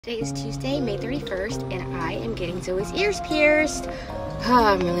Today is Tuesday, May 31st, and I am getting Zoe's ears pierced. Oh,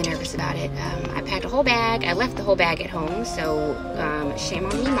 I'm really nervous about it. I packed a whole bag. I left the whole bag at home, so shame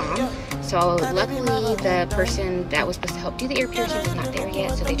on me, Mom. So luckily, the person that was supposed to help do the ear piercing is not there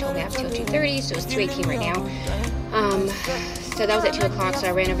yet, so they told me I have till 2:30, so it's 3:18 right now. So that was at 2 o'clock, so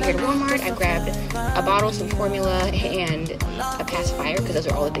I ran over here to Walmart. I grabbed a bottle, some formula, and a pacifier, because those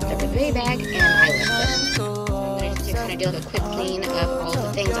are all the things that were in the baby bag, and I left them. To kind of do like a quick clean of all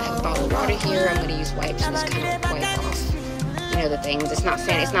the things. I have a bottle of water here. I'm going to use wipes to just kind of wipe off, the things. It's not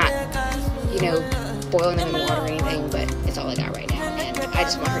boiling them in water or anything, but it's all I got right now. And I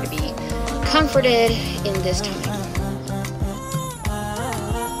just want her to be comforted in this time.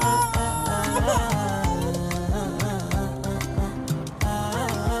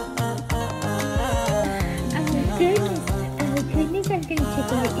 Goodness, I'm going to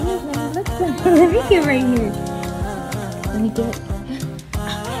check my ears. Let me get right here. Let me get it. Okay.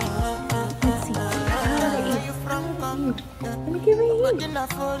 Let's see. Let me get right here.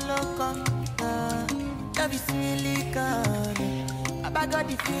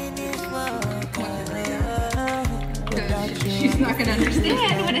 She's not going to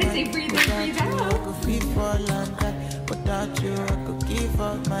understand when I say breathe in, breathe out. Without you, I could give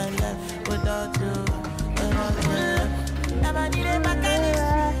up my life. Without you, never needed my kindness.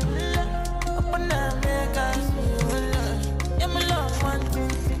 Open up, make us.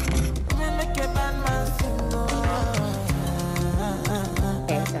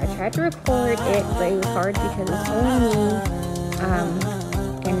 Okay, so I tried to record it, but it was hard because it was only me,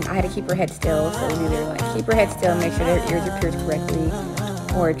 and I had to keep her head still, so it was either like keep her head still, make sure that her ears are pierced correctly,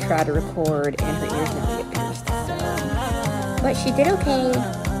 or try to record and her ears never get pierced. So, but she did okay.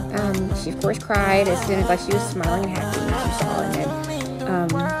 She of course cried as soon as she was smiling and happy when she saw it, and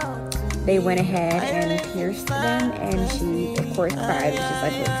then they went ahead and pierced them, and she of course cried, which is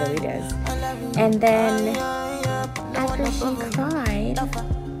like what Zoe does. And then after she cried,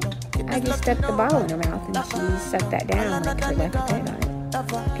 I just stuck the bottle in her mouth and she sucked that down like her life depended on it,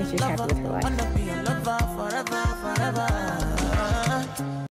 because she was happy with her life.